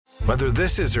Whether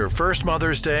this is her first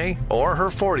Mother's Day or her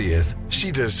 40th, she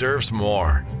deserves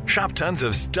more. Shop tons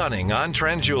of stunning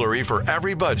on-trend jewelry for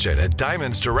every budget at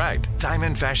Diamonds Direct.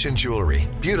 Diamond fashion jewelry,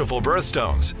 beautiful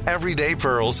birthstones, everyday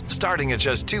pearls starting at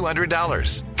just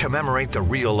 $200. Commemorate the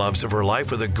real loves of her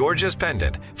life with a gorgeous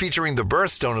pendant featuring the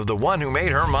birthstone of the one who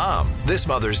made her mom. This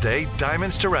Mother's Day,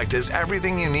 Diamonds Direct is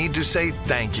everything you need to say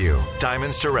thank you.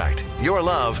 Diamonds Direct. Your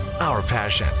love, our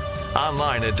passion.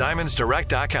 Online at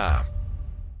diamondsdirect.com.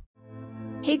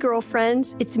 Hey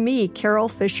girlfriends, it's me, Carol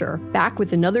Fisher, back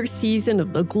with another season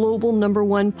of the global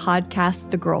 #1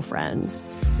 podcast, The Girlfriends.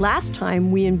 Last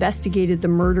time, we investigated the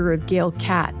murder of Gail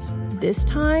Katz. This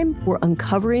time, we're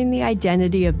uncovering the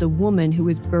identity of the woman who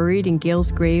was buried in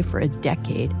Gail's grave for a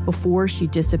decade before she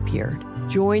disappeared.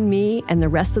 Join me and the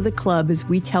rest of the club as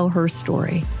we tell her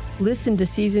story. Listen to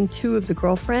Season 2 of The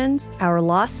Girlfriends, Our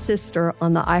Lost Sister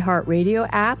on the iHeartRadio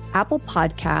app, Apple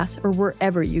Podcasts, or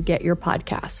wherever you get your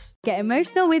podcasts. Get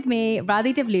emotional with me,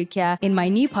 Radhi Devlukia, in my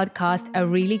new podcast, A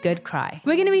Really Good Cry.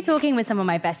 We're going to be talking with some of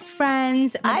my best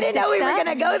friends. I didn't know we were going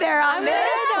to go there on this.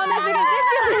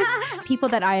 People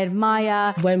that I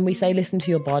admire. When we say listen to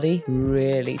your body,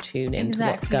 really tune into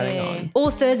what's going on.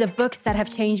 Authors of books that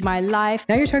have changed my life.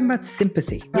 Now you're talking about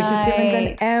sympathy, which is different than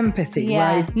empathy,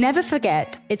 right? Never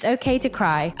forget, it's okay to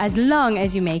cry as long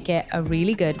as you make it a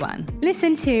really good one.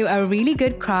 Listen to A Really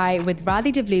Good Cry with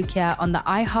Radhi Devlukia on the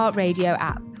iHeartRadio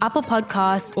app, Apple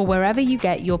Podcasts, or wherever you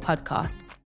get your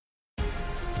podcasts.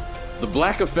 The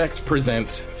Black Effect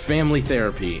presents Family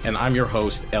Therapy, and I'm your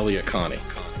host, Elliot Connie.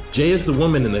 Jay is the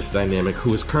woman in this dynamic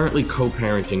who is currently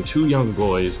co-parenting 2 young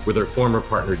boys with her former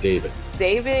partner, David.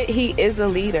 David, he is a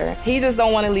leader. He just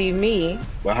don't want to leave me.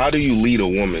 But how do you lead a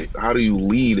woman? How do you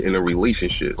lead in a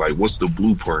relationship? Like, what's the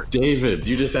blueprint? David,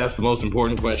 you just asked the most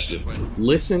important question.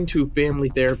 Listen to Family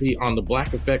Therapy on the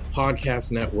Black Effect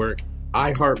Podcast Network,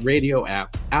 iHeartRadio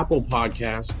app, Apple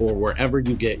Podcasts, or wherever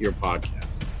you get your podcasts.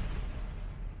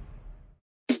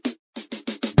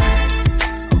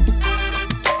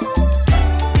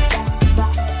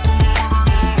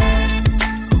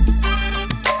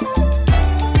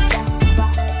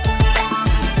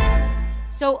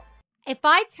 So if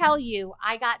I tell you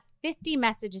I got 50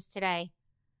 messages today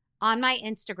on my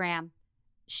Instagram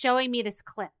showing me this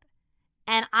clip,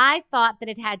 and I thought that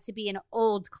it had to be an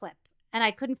old clip, and I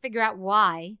couldn't figure out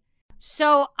why.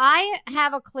 So I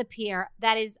have a clip here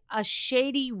that is a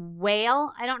shady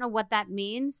whale. I don't know what that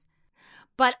means,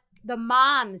 but the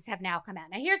moms have now come out.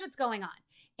 Now here's what's going on.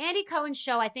 Andy Cohen's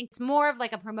show, I think it's more of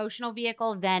like a promotional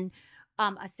vehicle than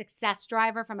a success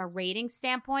driver from a rating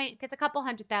standpoint. It gets a couple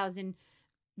 100,000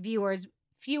 viewers,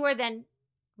 fewer than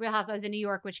Real Housewives of New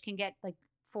York, which can get like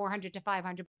 400 to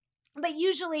 500, but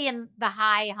usually in the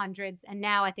high hundreds. And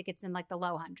now I think it's in like the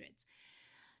low hundreds.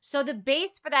 So the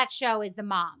base for that show is the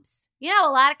moms. You know,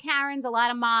 a lot of Karens, a lot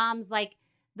of moms, like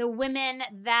the women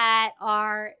that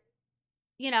are,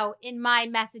 you know, in my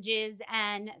messages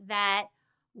and that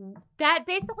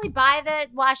basically buy the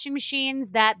washing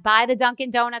machines, that buy the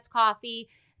Dunkin' Donuts coffee,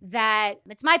 that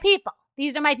it's my people.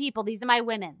 These are my people. These are my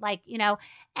women. Like, you know,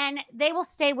 and they will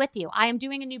stay with you. I am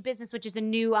doing a new business, which is a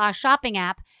new shopping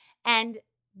app. And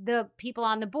the people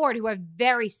on the board who are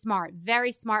very smart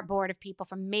board of people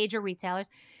from major retailers,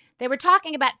 they were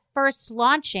talking about first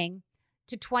launching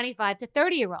to 25 to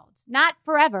 30-year-olds. Not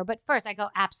forever, but first. I go,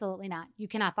 absolutely not. You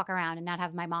cannot fuck around and not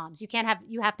have my moms. You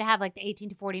have to have like the 18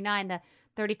 to 49, the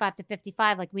 35 to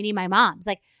 55. Like, we need my moms.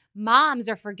 Like, moms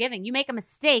are forgiving. You make a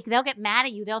mistake, they'll get mad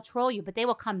at you, they'll troll you, but they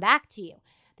will come back to you.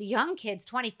 The young kids,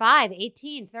 25,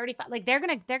 18, 35, like they're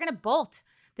gonna bolt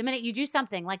the minute you do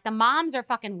something. Like, the moms are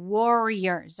fucking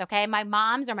warriors, okay? My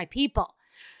moms are my people.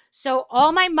 So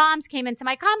all my moms came into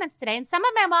my comments today, and some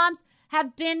of my moms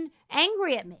have been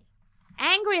angry at me,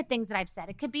 angry at things that I've said.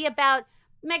 It could be about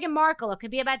Meghan Markle, it could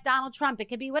be about Donald Trump, it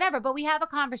could be whatever, but we have a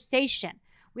conversation.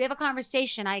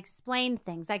 I explain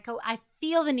things. I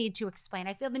feel the need to explain.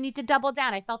 I feel the need to double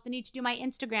down. I felt the need to do my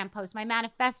Instagram post, my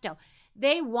manifesto.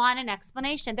 They want an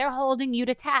explanation. They're holding you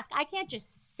to task. I can't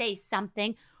just say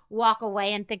something, walk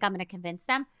away, and think I'm going to convince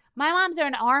them. My moms are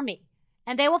an army,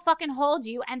 and they will fucking hold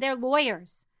you, and they're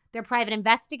lawyers. They're private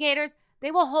investigators.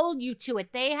 They will hold you to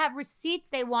it. They have receipts.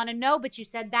 They want to know, but you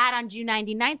said that on June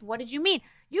 99th. What did you mean?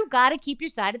 You got to keep your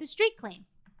side of the street clean.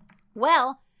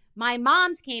 Well, my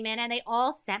moms came in and they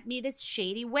all sent me this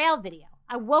shady whale video.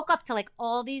 I woke up to like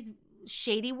all these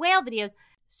shady whale videos.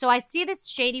 So I see this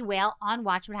shady whale on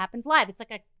Watch What Happens Live. It's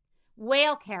like a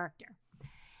whale character.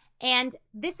 And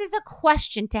this is a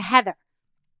question to Heather.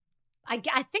 I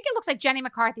think it looks like Jenny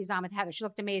McCarthy's on with Heather. She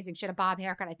looked amazing. She had a bob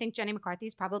haircut. I think Jenny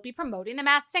McCarthy's probably promoting The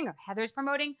Masked Singer. Heather's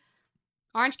promoting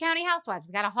Orange County Housewives.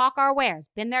 We got to hawk our wares.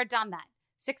 Been there, done that.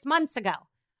 6 months ago,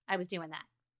 I was doing that,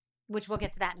 which we'll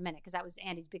get to that in a minute because that was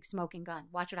Andy's big smoking gun.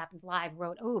 Watch What Happens Live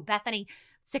wrote, Bethany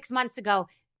 6 months ago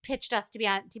pitched us to be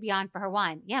on for her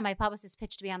wine. Yeah, my publicist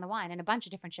pitched to be on the wine and a bunch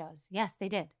of different shows. Yes, they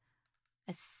did.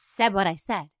 I said what I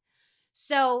said.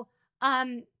 So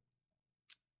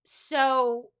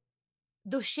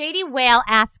the Shady Whale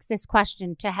asks this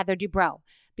question to Heather Dubrow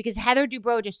because Heather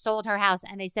Dubrow just sold her house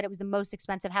and they said it was the most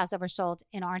expensive house ever sold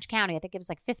in Orange County. I think it was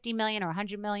like $50 million or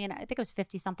 $100 million. I think it was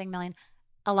 50-something million.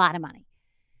 A lot of money.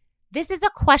 This is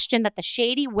a question that the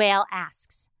Shady Whale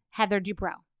asks Heather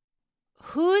Dubrow.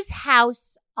 Whose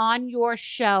house on your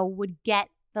show would get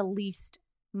the least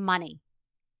money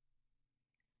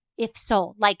if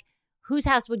sold? Like, whose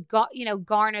house would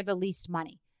garner the least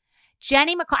money?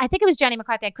 Jenny McCarthy, I think it was Jenny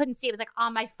McCarthy. I couldn't see. It was like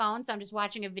on my phone, so I'm just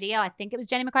watching a video. I think it was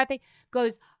Jenny McCarthy.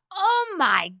 Goes, oh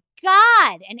my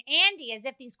God. And Andy, as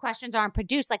if these questions aren't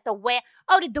produced, like the whale.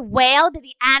 Oh, did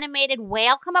the animated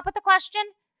whale come up with the question?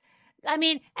 I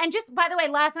mean, and just by the way,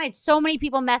 last night, so many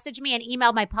people messaged me and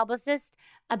emailed my publicist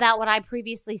about what I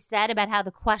previously said about how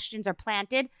the questions are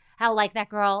planted. How like that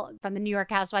girl from the New York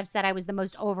Housewives said I was the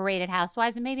most overrated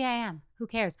housewives. And maybe I am. Who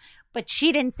cares? But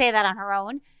she didn't say that on her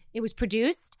own. It was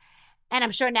produced. And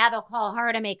I'm sure now they'll call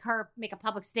her to make a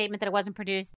public statement that it wasn't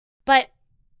produced. But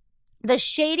the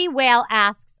Shady Whale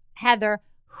asks Heather,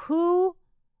 whose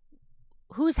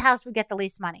house would get the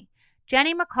least money?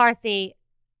 Jenny McCarthy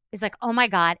is like, oh my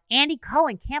God, Andy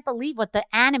Cohen can't believe what the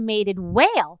animated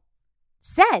whale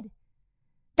said.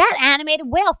 That animated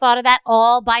whale thought of that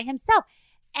all by himself.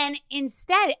 And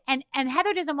instead, and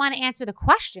Heather doesn't want to answer the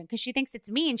question because she thinks it's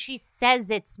mean. She says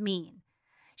it's mean.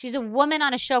 She's a woman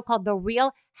on a show called The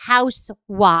Real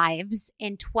Housewives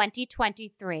in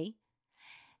 2023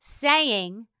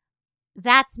 saying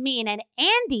that's mean. And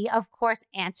Andy, of course,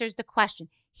 answers the question.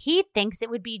 He thinks it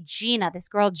would be Gina, this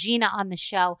girl Gina on the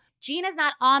show. Gina's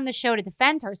not on the show to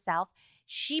defend herself.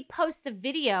 She posts a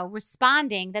video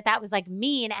responding that was like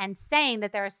mean and saying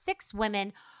that there are 6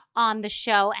 women on the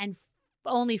show and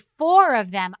only 4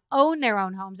 of them own their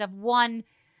own homes, of one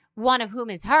of whom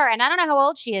is her. And I don't know how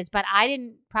old she is, but I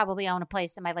didn't probably own a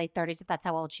place in my late 30s if that's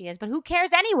how old she is. But who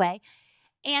cares anyway?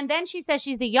 And then she says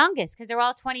she's the youngest because they're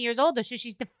all 20 years older. So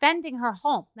she's defending her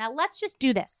home. Now, let's just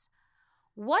do this.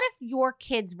 What if your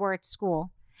kids were at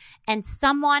school and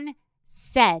someone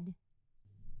said,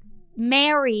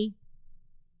 Mary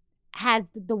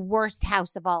has the worst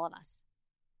house of all of us?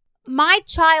 My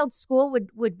child's school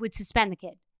would suspend the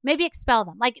kid. Maybe expel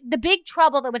them. Like the big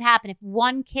trouble that would happen if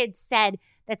one kid said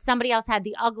that somebody else had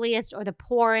the ugliest or the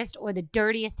poorest or the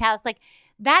dirtiest house. Like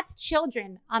that's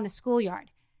children on the schoolyard.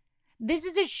 This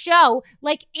is a show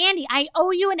like, Andy, I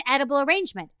owe you an edible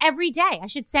arrangement every day. I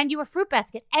should send you a fruit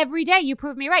basket every day. You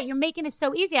prove me right. You're making this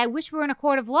so easy. I wish we were in a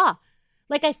court of law.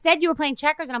 Like I said, you were playing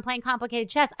checkers and I'm playing complicated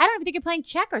chess. I don't even think you're playing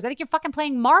checkers. I think you're fucking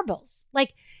playing marbles.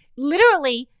 Like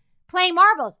literally playing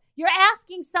marbles. You're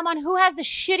asking someone who has the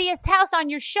shittiest house on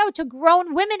your show to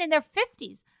grown women in their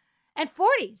 50s and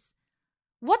 40s.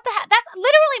 What the heck? That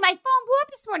literally, my phone blew up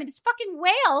this morning. This fucking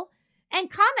whale and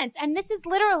comments. And this is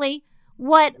literally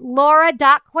what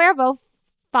Laura.Cuervo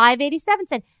 587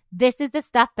 said. This is the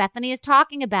stuff Bethany is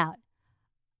talking about.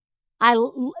 I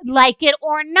like it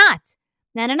or not.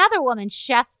 Then another woman,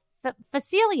 Chef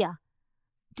Facilia.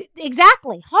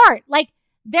 Exactly. Heart. Like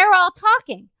they're all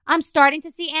talking. I'm starting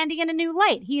to see Andy in a new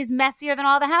light. He is messier than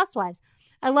all the housewives.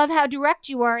 I love how direct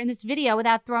you were in this video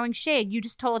without throwing shade. You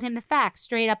just told him the facts,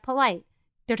 straight up polite.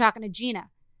 They're talking to Gina.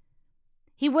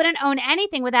 He wouldn't own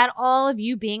anything without all of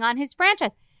you being on his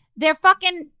franchise. They're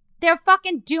fucking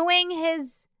doing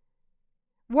his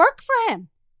work for him.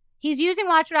 He's using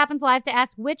Watch What Happens Live to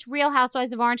ask which Real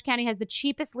Housewives of Orange County has the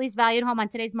cheapest, least valued home on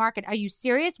today's market. Are you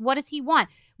serious? What does he want?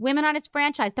 Women on his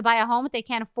franchise to buy a home that they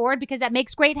can't afford because that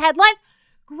makes great headlines?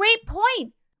 Great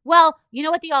point. Well, you know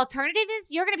what the alternative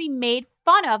is? You're going to be made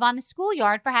fun of on the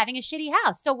schoolyard for having a shitty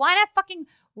house. So why not fucking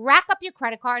rack up your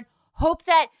credit card, hope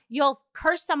that you'll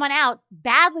curse someone out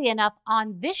badly enough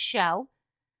on this show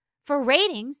for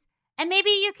ratings, and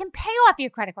maybe you can pay off your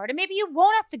credit card, and maybe you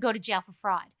won't have to go to jail for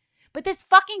fraud. But this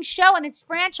fucking show and this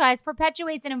franchise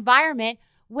perpetuates an environment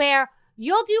where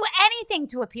you'll do anything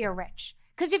to appear rich.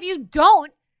 Because if you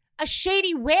don't, a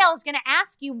shady whale is going to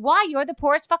ask you why you're the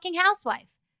poorest fucking housewife.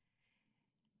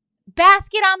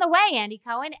 Basket on the way, Andy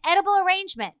Cohen. Edible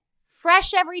arrangement.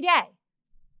 Fresh every day.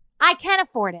 I can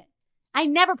afford it. I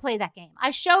never played that game.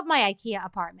 I showed my IKEA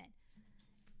apartment.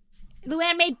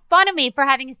 Luann made fun of me for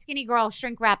having a skinny girl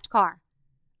shrink-wrapped car.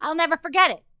 I'll never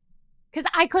forget it. Because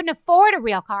I couldn't afford a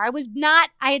real car.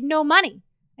 I had no money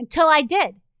until I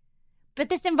did. But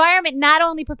this environment not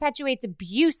only perpetuates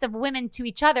abuse of women to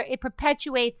each other, it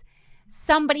perpetuates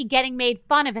somebody getting made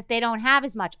fun of if they don't have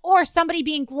as much, or somebody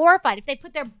being glorified if they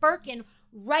put their Birkin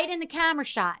right in the camera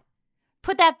shot.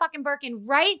 Put that fucking Birkin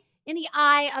right in the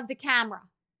eye of the camera.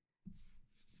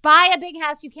 Buy a big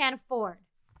house you can't afford.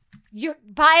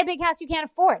 Buy a big house you can't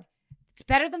afford. It's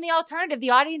better than the alternative. The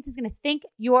audience is going to think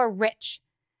you're rich.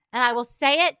 And I will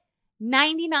say it,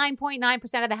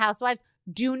 99.9% of the housewives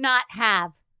do not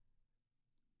have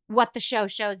what the show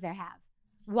shows they have.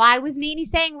 Why was Nene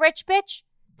saying rich bitch?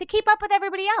 To keep up with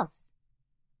everybody else.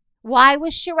 Why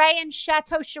was Sheree and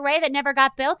Chateau Sheree that never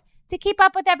got built? To keep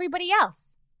up with everybody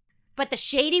else. But the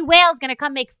shady whale's going to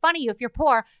come make fun of you if you're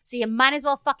poor, so you might as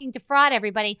well fucking defraud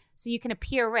everybody so you can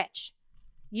appear rich.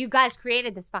 You guys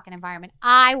created this fucking environment.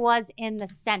 I was in the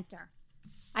center.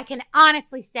 I can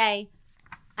honestly say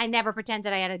I never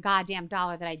pretended I had a goddamn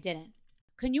dollar that I didn't.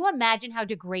 Can you imagine how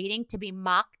degrading to be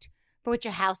mocked for what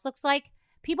your house looks like?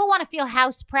 People want to feel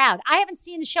house proud. I haven't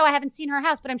seen the show. I haven't seen her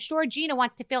house, but I'm sure Gina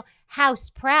wants to feel house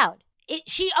proud.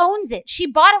 She owns it. She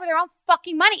bought it with her own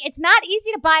fucking money. It's not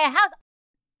easy to buy a house.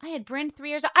 I had Bryn 3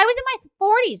 years old. I was in my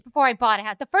 40s before I bought a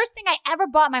house. The first thing I ever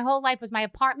bought my whole life was my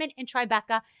apartment in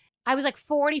Tribeca. I was like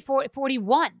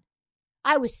 41.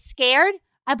 I was scared.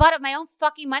 I bought it with my own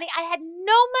fucking money. I had no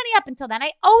money up until then.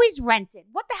 I always rented.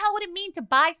 What the hell would it mean to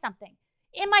buy something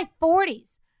in my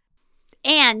 40s?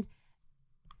 And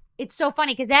it's so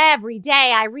funny because every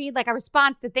day I read like a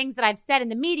response to things that I've said in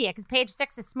the media because Page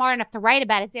Six is smart enough to write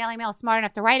about it. Daily Mail is smart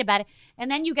enough to write about it.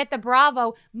 And then you get the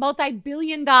Bravo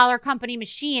multi-billion-dollar company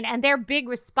machine and their big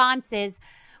response is,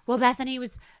 well, Bethany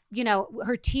was,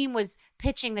 her team was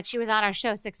pitching that she was on our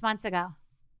show 6 months ago.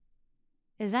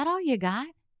 Is that all you got?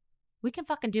 We can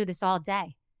fucking do this all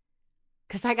day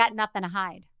because I got nothing to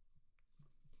hide.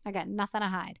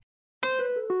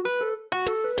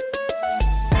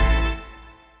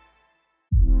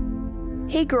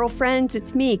 Hey girlfriends,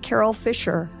 it's me, Carol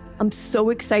Fisher. I'm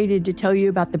so excited to tell you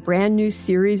about the brand new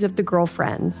series of The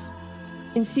Girlfriends.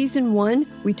 In season 1,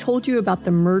 we told you about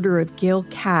the murder of Gail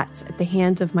Katz at the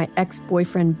hands of my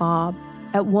ex-boyfriend Bob.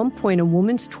 At one point, a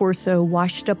woman's torso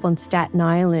washed up on Staten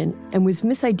Island and was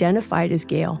misidentified as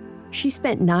Gail. She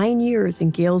spent 9 years in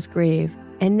Gail's grave,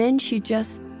 and then she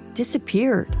just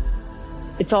disappeared.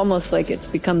 It's almost like it's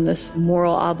become this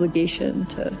moral obligation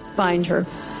to find her.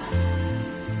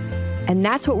 And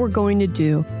that's what we're going to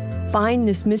do. Find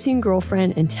this missing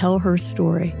girlfriend and tell her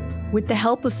story. With the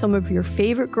help of some of your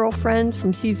favorite girlfriends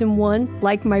from season 1,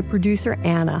 like my producer,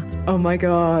 Anna. Oh my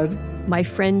God. My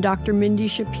friend, Dr. Mindy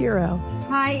Shapiro.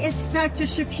 Hi, it's Dr.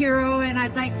 Shapiro, and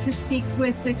I'd like to speak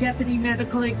with the deputy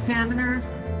medical examiner.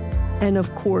 And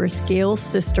of course, Gail's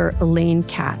sister, Elaine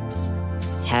Katz.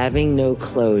 Having no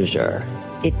closure,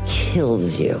 it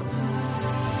kills you.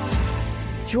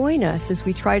 Join us as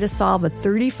we try to solve a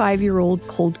 35-year-old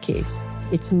cold case.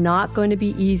 It's not going to be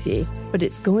easy, but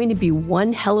it's going to be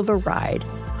one hell of a ride.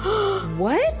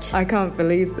 What? I can't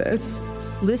believe this.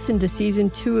 Listen to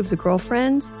season 2 of The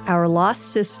Girlfriends, Our Lost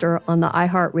Sister on the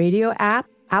iHeartRadio app,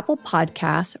 Apple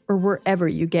Podcasts, or wherever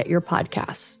you get your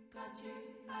podcasts.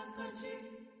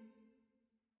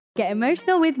 Get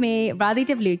emotional with me, Radhi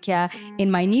Devlukia,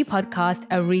 in my new podcast,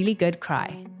 A Really Good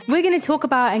Cry. We're going to talk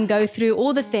about and go through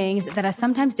all the things that are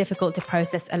sometimes difficult to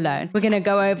process alone. We're going to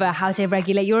go over how to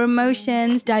regulate your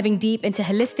emotions, diving deep into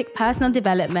holistic personal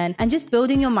development, and just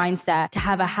building your mindset to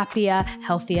have a happier,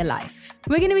 healthier life.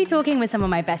 We're going to be talking with some of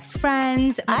my best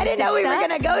friends. I didn't know we were going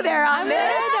to go there on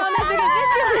this.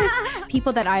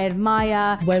 People that I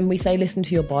admire. When we say listen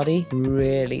to your body,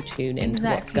 really tune into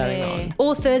what's going on.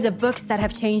 Authors of books that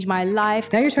have changed my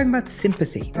life. Now you're talking about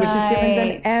sympathy, which is different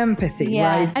than empathy,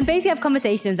 right? And basically have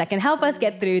conversations that can help us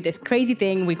get through this crazy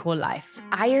thing we call life.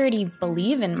 I already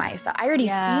believe in myself. I already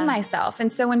see myself.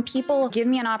 And so when people give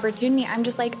me an opportunity, I'm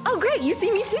just like, oh, great, you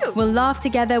see me too. We'll laugh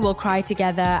together, we'll cry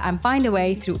together, and find a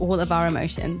way through all of our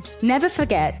emotions. Never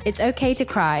forget, it's okay to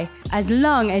cry, as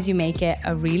long as you make it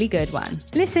a really good one.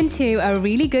 Listen to A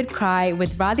Really Good Cry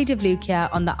with Radhi Devlukia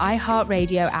on the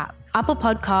iHeartRadio app, Apple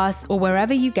Podcasts, or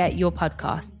wherever you get your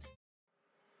podcasts.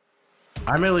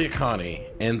 I'm Elliot Connie,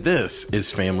 and this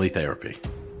is Family Therapy.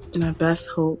 My best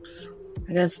hopes,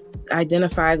 I guess,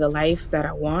 identify the life that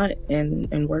I want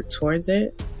and work towards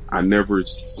it. I never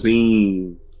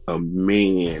seen a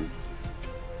man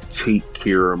take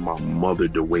care of my mother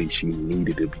the way she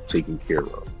needed to be taken care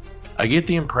of. I get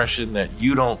the impression that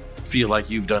you don't feel like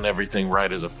you've done everything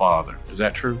right as a father. Is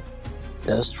that true?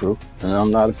 That's true, and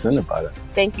I'm not offended by that.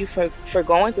 Thank you for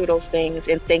going through those things,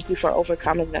 and thank you for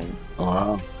overcoming them.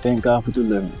 Wow. Thank God for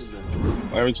deliverance.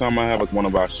 Every time I have one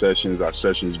of our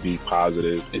sessions be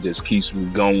positive. It just keeps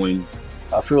me going.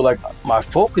 I feel like my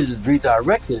focus is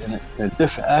redirected in a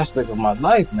different aspect of my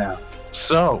life now.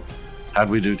 So, How'd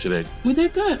we do today? We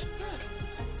did good.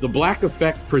 The Black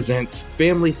Effect presents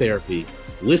Family Therapy.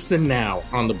 Listen now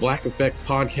on the Black Effect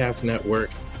Podcast Network,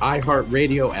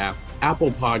 iHeartRadio app,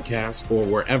 Apple Podcasts, or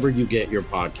wherever you get your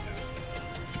podcasts.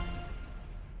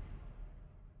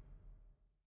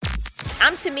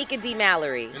 I'm Tamika D.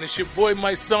 Mallory. And it's your boy,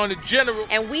 my son, the General.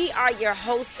 And we are your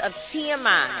hosts of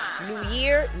TMI. New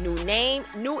year, new name,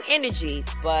 new energy,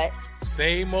 but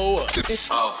same old us.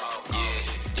 Oh, yeah.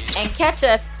 And catch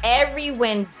us every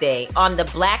Wednesday on the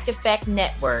Black Effect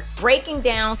Network, breaking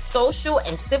down social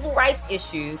and civil rights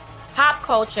issues, pop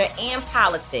culture, and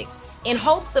politics in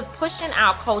hopes of pushing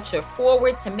our culture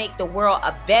forward to make the world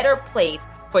a better place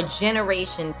for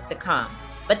generations to come.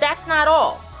 But that's not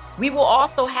all. We will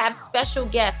also have special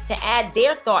guests to add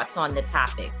their thoughts on the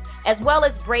topics, as well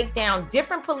as break down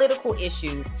different political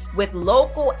issues with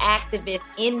local activists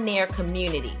in their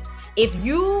community. If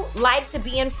you like to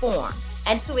be informed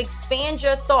and to expand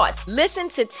your thoughts, listen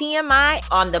to TMI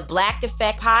on the Black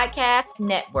Effect Podcast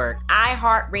Network,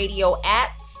 iHeartRadio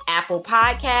app, Apple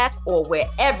Podcasts, or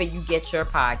wherever you get your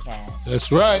podcasts.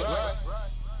 That's right.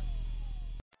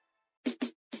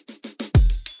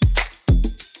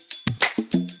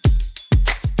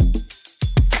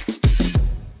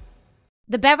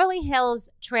 The Beverly Hills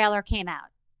trailer came out.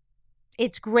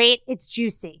 It's great. It's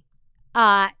juicy.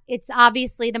 It's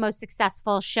obviously the most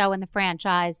successful show in the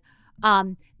franchise.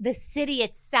 The city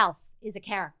itself is a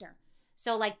character.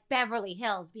 So like Beverly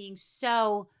Hills being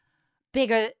so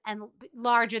bigger and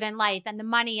larger than life, and the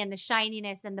money and the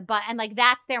shininess and and like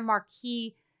that's their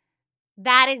marquee.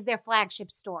 That is their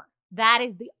flagship store. That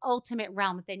is the ultimate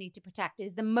realm that they need to protect. It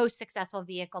is the most successful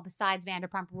vehicle besides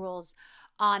Vanderpump Rules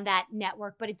on that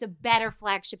network, but it's a better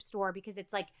flagship store because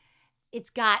it's like, it's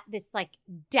got this like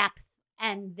depth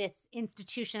and this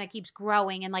institution that keeps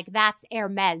growing. And like, that's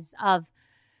Hermes of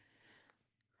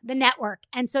the network.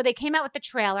 And so they came out with the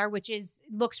trailer, which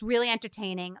looks really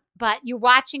entertaining, but you're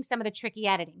watching some of the tricky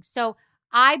editing. So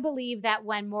I believe that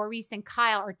when Maurice and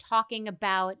Kyle are talking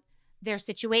about their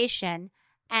situation,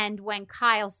 and when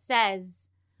Kyle says,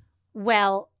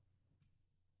 well,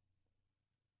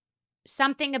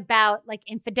 something about like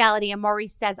infidelity, and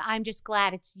Maurice says, I'm just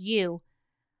glad it's you.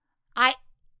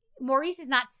 Maurice is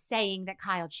not saying that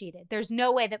Kyle cheated. There's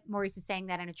no way that Maurice is saying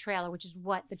that in a trailer, which is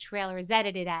what the trailer is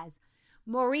edited as.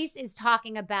 Maurice is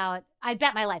talking about, I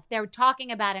bet my life, they're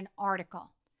talking about an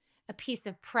article, a piece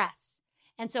of press.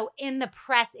 And so in the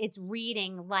press, it's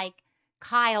reading like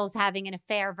Kyle's having an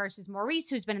affair versus Maurice,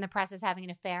 who's been in the press, is having an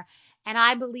affair. And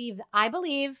I believe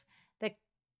that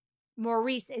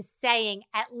Maurice is saying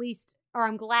at least, or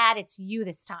I'm glad it's you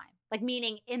this time. Like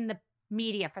meaning in the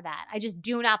media for that. I just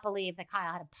do not believe that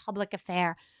Kyle had a public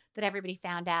affair that everybody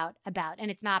found out about.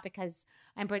 And it's not because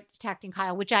I'm protecting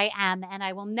Kyle, which I am. And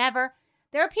I will never,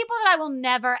 there are people that I will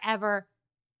never, ever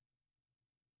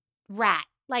rat.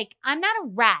 Like I'm not a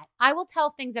rat. I will tell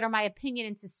things that are my opinion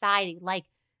in society, like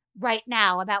right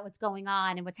now about what's going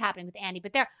on and what's happening with Andy.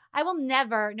 But I will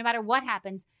never, no matter what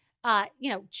happens,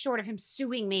 short of him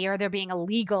suing me or there being a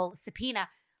legal subpoena,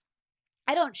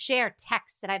 I don't share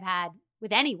texts that I've had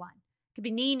with anyone. Could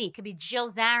be Nene, could be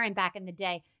Jill Zarin back in the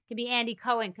day, could be Andy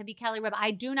Cohen, could be Kelly Ripa.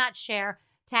 I do not share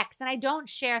texts, and I don't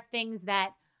share things that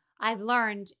I've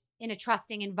learned in a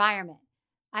trusting environment.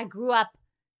 I grew up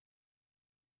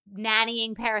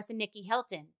nannying Paris and Nikki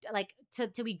Hilton. Like till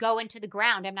we go into the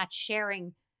ground, I'm not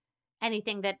sharing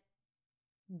anything that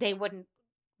they wouldn't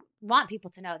want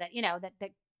people to know, that,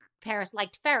 that Paris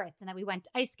liked ferrets and that we went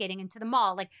ice skating into the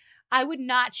mall. Like I would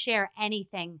not share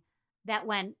anything that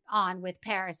went on with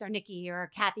Paris or Nikki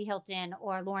or Kathy Hilton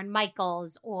or Lorne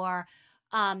Michaels or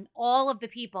all of the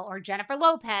people, or Jennifer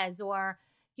Lopez, or,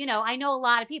 I know a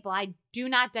lot of people. I do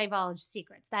not divulge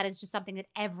secrets. That is just something that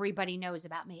everybody knows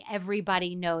about me.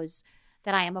 Everybody knows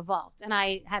that I am a vault and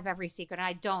I have every secret, and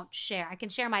I don't share. I can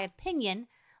share my opinion.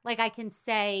 Like I can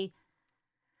say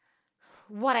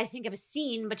what I think of a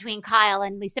scene between Kyle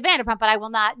and Lisa Vanderpump, but I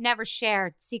will never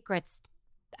share secrets.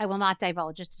 I will not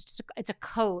divulge. It's a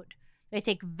code that I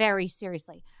take very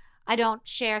seriously. I don't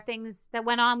share things that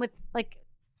went on with like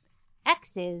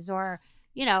exes, or,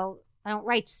 I don't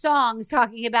write songs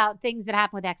talking about things that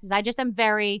happen with exes. I just am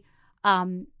very, I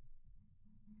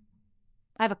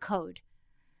have a code.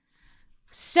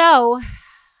 So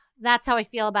that's how I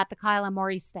feel about the Kyle and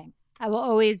Maurice thing. I will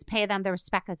always pay them the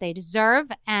respect that they deserve,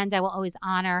 and I will always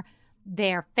honor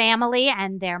their family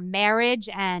and their marriage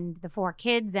and the 4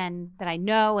 kids and that I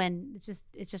know, and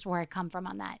it's just where I come from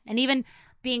on that. And even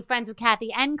being friends with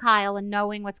Kathy and Kyle and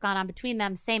knowing what's gone on between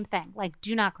them, same thing. Like,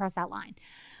 do not cross that line.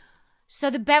 So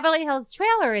the Beverly Hills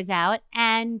trailer is out,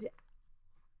 and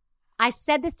I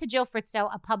said this to Jill Fritzo,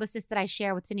 a publicist that I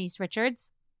share with Denise Richards.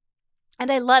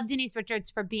 And I love Denise Richards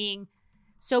for being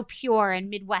so pure and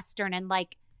Midwestern and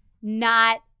like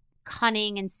not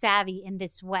cunning and savvy in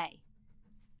this way.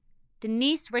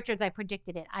 Denise Richards, I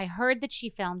predicted it. I heard that she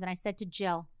filmed and I said to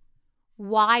Jill,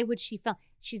 why would she film?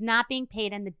 She's not being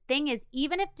paid. And the thing is,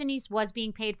 even if Denise was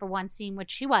being paid for one scene,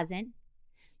 which she wasn't,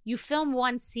 you film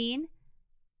one scene,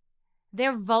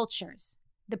 they're vultures.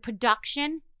 The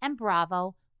production and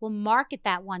Bravo will market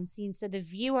that one scene so the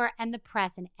viewer and the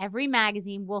press and every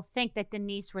magazine will think that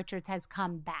Denise Richards has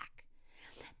come back.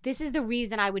 This is the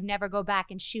reason I would never go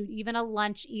back and shoot even a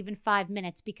lunch, even 5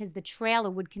 minutes, because the trailer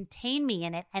would contain me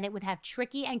in it and it would have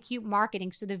tricky and cute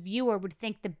marketing so the viewer would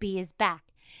think the bee is back.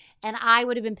 And I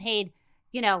would have been paid,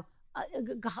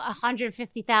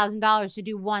 $150,000 to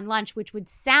do one lunch, which would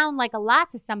sound like a lot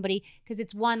to somebody because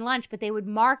it's one lunch, but they would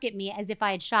market me as if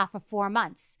I had shot for 4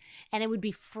 months and it would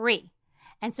be free.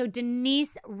 And so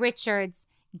Denise Richards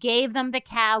gave them the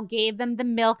cow, gave them the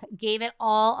milk, gave it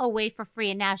all away for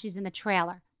free, and now she's in the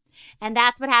trailer. And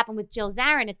that's what happened with Jill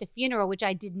Zarin at the funeral, which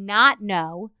I did not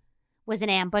know was an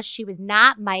ambush. She was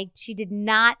not mic'd. She did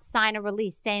not sign a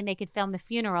release saying they could film the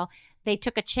funeral. They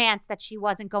took a chance that she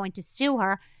wasn't going to sue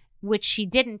her, which she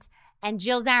didn't. And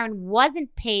Jill Zarin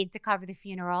wasn't paid to cover the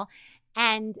funeral.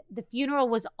 And the funeral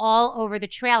was all over the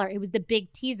trailer. It was the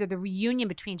big teaser, the reunion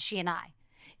between she and I.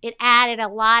 It added a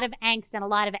lot of angst and a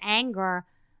lot of anger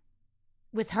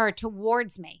with her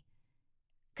towards me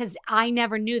because I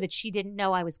never knew that she didn't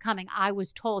know I was coming. I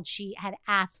was told she had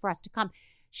asked for us to come.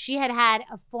 She had had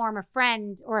a former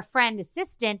friend or a friend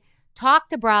assistant talk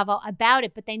to Bravo about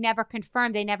it, but they never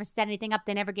confirmed. They never set anything up.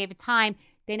 They never gave a time.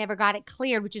 They never got it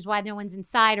cleared, which is why no one's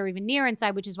inside or even near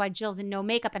inside, which is why Jill's in no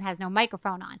makeup and has no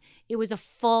microphone on. It was a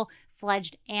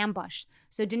full-fledged ambush.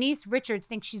 So Denise Richards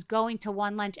thinks she's going to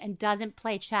one lunch and doesn't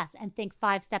play chess and think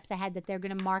 5 steps ahead that they're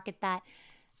going to market that.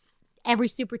 Every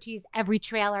super tease, every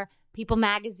trailer, People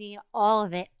Magazine, all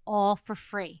of it, all for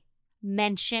free.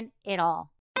 Mention it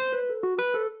all.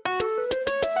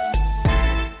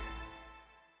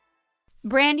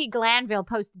 Brandi Glanville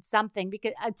posted something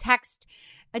because a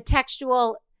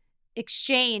textual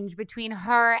exchange between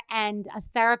her and a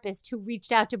therapist who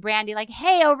reached out to Brandi like,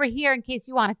 hey, over here in case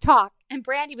you want to talk. And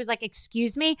Brandi was like,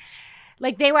 excuse me?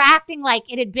 Like they were acting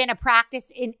like it had been a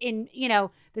practice in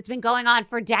that's been going on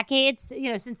for decades,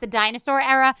 since the dinosaur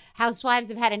era. Housewives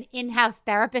have had an in-house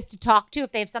therapist to talk to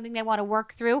if they have something they want to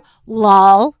work through.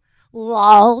 Lols,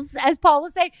 as Paul will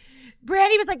say.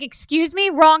 Brandi was like, excuse me,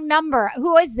 wrong number.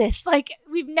 Who is this? Like,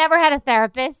 we've never had a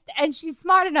therapist. And she's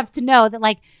smart enough to know that,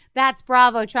 like, that's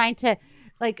Bravo trying to,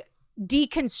 like,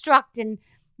 deconstruct and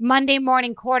Monday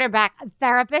morning quarterback a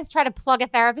therapist, try to plug a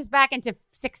therapist back into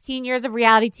 16 years of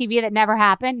reality TV that never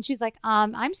happened. And she's like,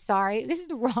 I'm sorry. This is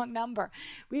the wrong number.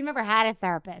 We've never had a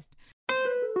therapist.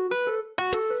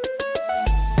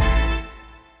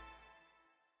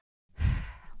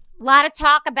 A lot of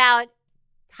talk about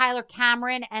Tyler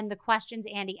Cameron and the questions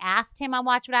Andy asked him on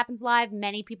Watch What Happens Live.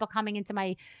 Many people coming into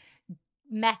my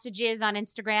messages on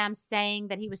Instagram saying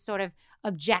that he was sort of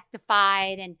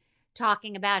objectified and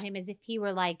talking about him as if he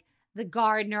were like the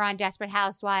gardener on Desperate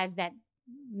Housewives, that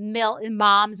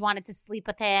moms wanted to sleep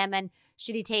with him and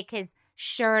should he take his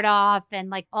shirt off, and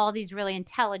like all these really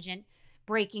intelligent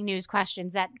breaking news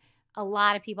questions that a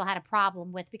lot of people had a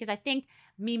problem with, because I think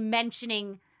me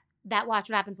mentioning that Watch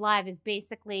What Happens Live is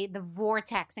basically the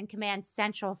vortex and command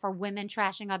central for women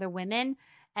trashing other women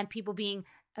and people being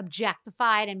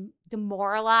objectified and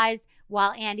demoralized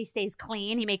while Andy stays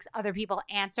clean. He makes other people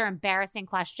answer embarrassing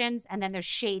questions. And then there's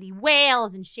shady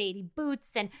whales and shady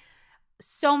boots. And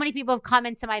so many people have come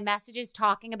into my messages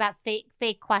talking about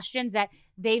fake questions, that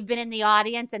they've been in the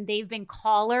audience and they've been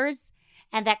callers,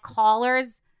 and that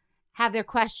callers have their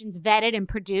questions vetted and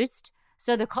produced.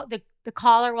 So the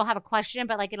caller will have a question,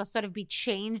 but like it'll sort of be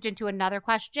changed into another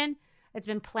question that's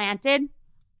been planted.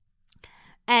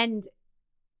 And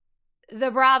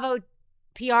the Bravo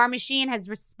PR machine has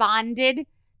responded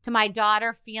to my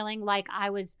daughter feeling like I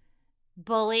was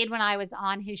bullied when I was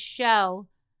on his show.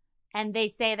 And they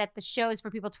say that the show is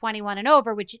for people 21 and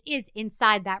over, which it is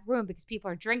inside that room because people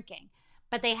are drinking.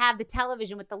 But they have the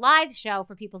television with the live show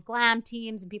for people's glam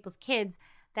teams and people's kids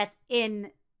that's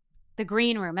in the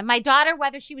green room. And my daughter,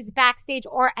 whether she was backstage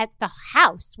or at the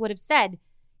house, would have said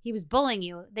he was bullying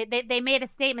you. They made a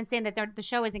statement saying that the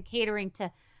show isn't catering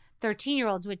to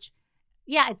 13-year-olds, which,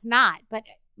 yeah, it's not. But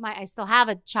I still have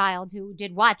a child who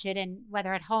did watch it, and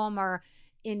whether at home or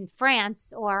in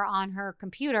France or on her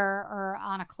computer or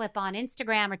on a clip on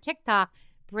Instagram or TikTok,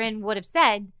 Bryn would have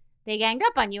said they ganged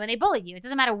up on you and they bullied you. It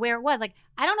doesn't matter where it was. Like,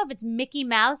 I don't know if it's Mickey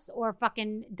Mouse or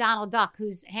fucking Donald Duck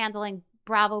who's handling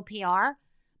Bravo PR,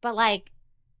 but like,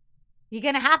 you're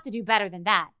going to have to do better than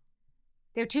that.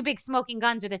 They're two big smoking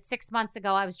guns. Or that 6 months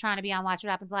ago, I was trying to be on Watch What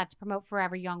Happens Live to promote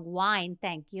Forever Young wine.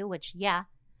 Thank you. Which, yeah.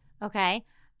 Okay.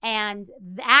 And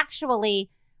actually,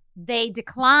 they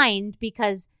declined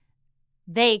because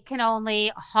they can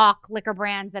only hawk liquor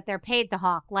brands that they're paid to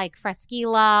hawk, like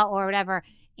Fresquila or whatever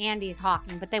Andy's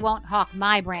hawking. But they won't hawk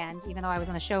my brand, even though I was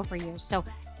on the show for years. So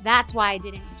that's why I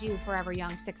didn't do Forever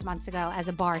Young 6 months ago as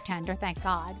a bartender, thank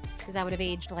God, because I would have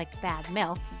aged like bad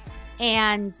milk.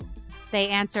 And they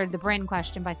answered the Bryn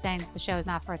question by saying that the show is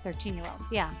not for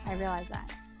 13-year-olds. Yeah, I realize that.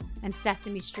 And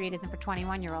Sesame Street isn't for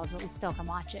 21-year-olds, but we still can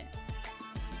watch it.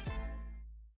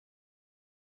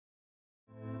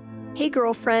 Hey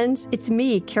girlfriends, it's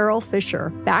me, Carol Fisher,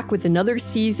 back with another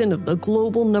season of the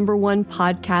global #1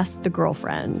 podcast, The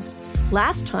Girlfriends.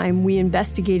 Last time, we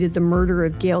investigated the murder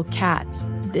of Gail Katz.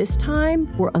 This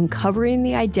time, we're uncovering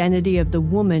the identity of the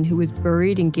woman who was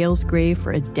buried in Gail's grave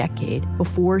for a decade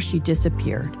before she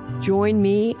disappeared. Join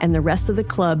me and the rest of the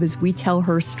club as we tell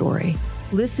her story.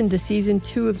 Listen to Season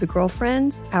 2 of The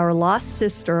Girlfriends, Our Lost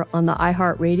Sister on the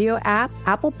iHeartRadio app,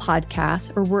 Apple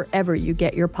Podcasts, or wherever you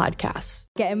get your podcasts.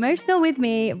 Get emotional with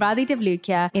me, Radhi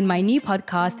Devlukia, in my new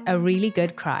podcast, A Really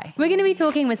Good Cry. We're going to be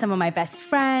talking with some of my best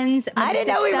friends. I didn't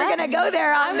know we were going to go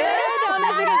there on this.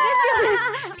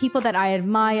 People that I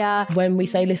admire. When we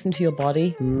say listen to your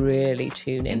body, really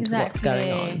tune into what's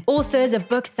going on. Authors of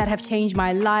books that have changed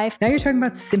my life. Now you're talking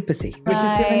about sympathy, which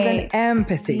is different than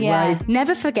empathy, right?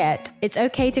 Never forget, it's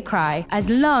okay to cry as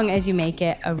long as you make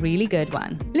it a really good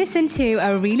one. Listen to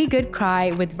A Really Good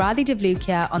Cry with Radhi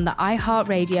Devlukia on the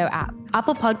iHeartRadio app,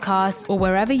 Apple Podcasts, or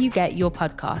wherever you get your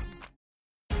podcasts.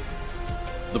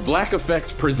 The Black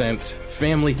Effect presents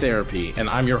Family Therapy, and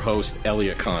I'm your host,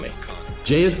 Elliot Connie.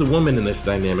 Jay is the woman in this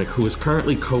dynamic who is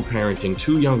currently co-parenting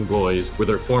 2 young boys with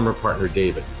her former partner,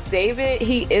 David. David,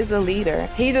 he is a leader.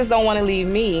 He just don't want to leave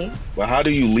me. But how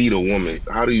do you lead a woman?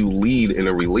 How do you lead in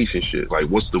a relationship? Like,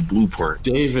 what's the blueprint?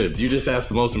 David, you just asked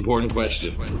the most important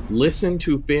question. Listen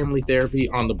to Family Therapy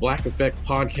on the Black Effect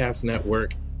Podcast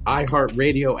Network,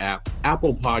 iHeartRadio app,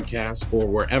 Apple Podcasts, or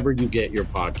wherever you get your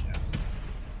podcasts.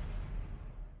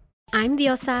 I'm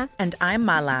Diosa. And I'm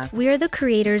Mala. We are the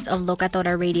creators of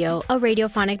Locatora Radio, a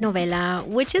radiophonic novela,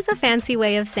 which is a fancy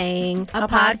way of saying a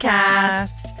podcast.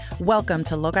 Welcome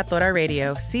to Locatora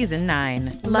Radio, Season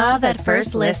 9. Love at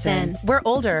first listen. We're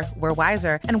older, we're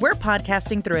wiser, and we're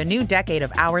podcasting through a new decade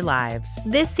of our lives.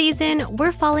 This season,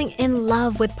 we're falling in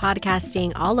love with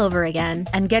podcasting all over again.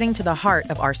 And getting to the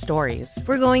heart of our stories.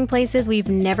 We're going places we've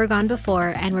never gone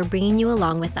before, and we're bringing you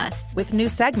along with us. With new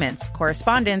segments,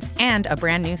 correspondence, and a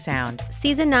brand new sound.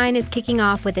 Season 9 is kicking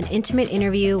off with an intimate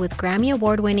interview with Grammy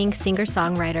Award-winning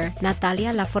singer-songwriter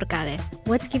Natalia Lafourcade.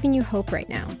 What's giving you hope right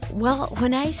now? Well,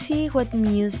 when I see what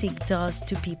music does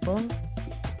to people,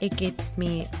 it gives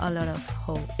me a lot of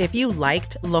hope. If you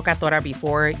liked Locatora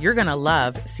before, you're going to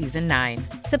love Season 9.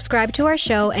 Subscribe to our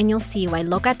show and you'll see why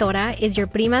Locatora is your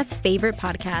prima's favorite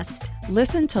podcast.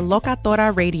 Listen to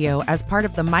Locatora Radio as part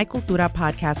of the My Cultura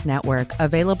Podcast Network,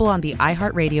 available on the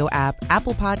iHeartRadio app,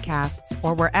 Apple Podcasts,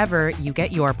 or wherever you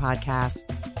get your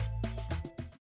podcasts.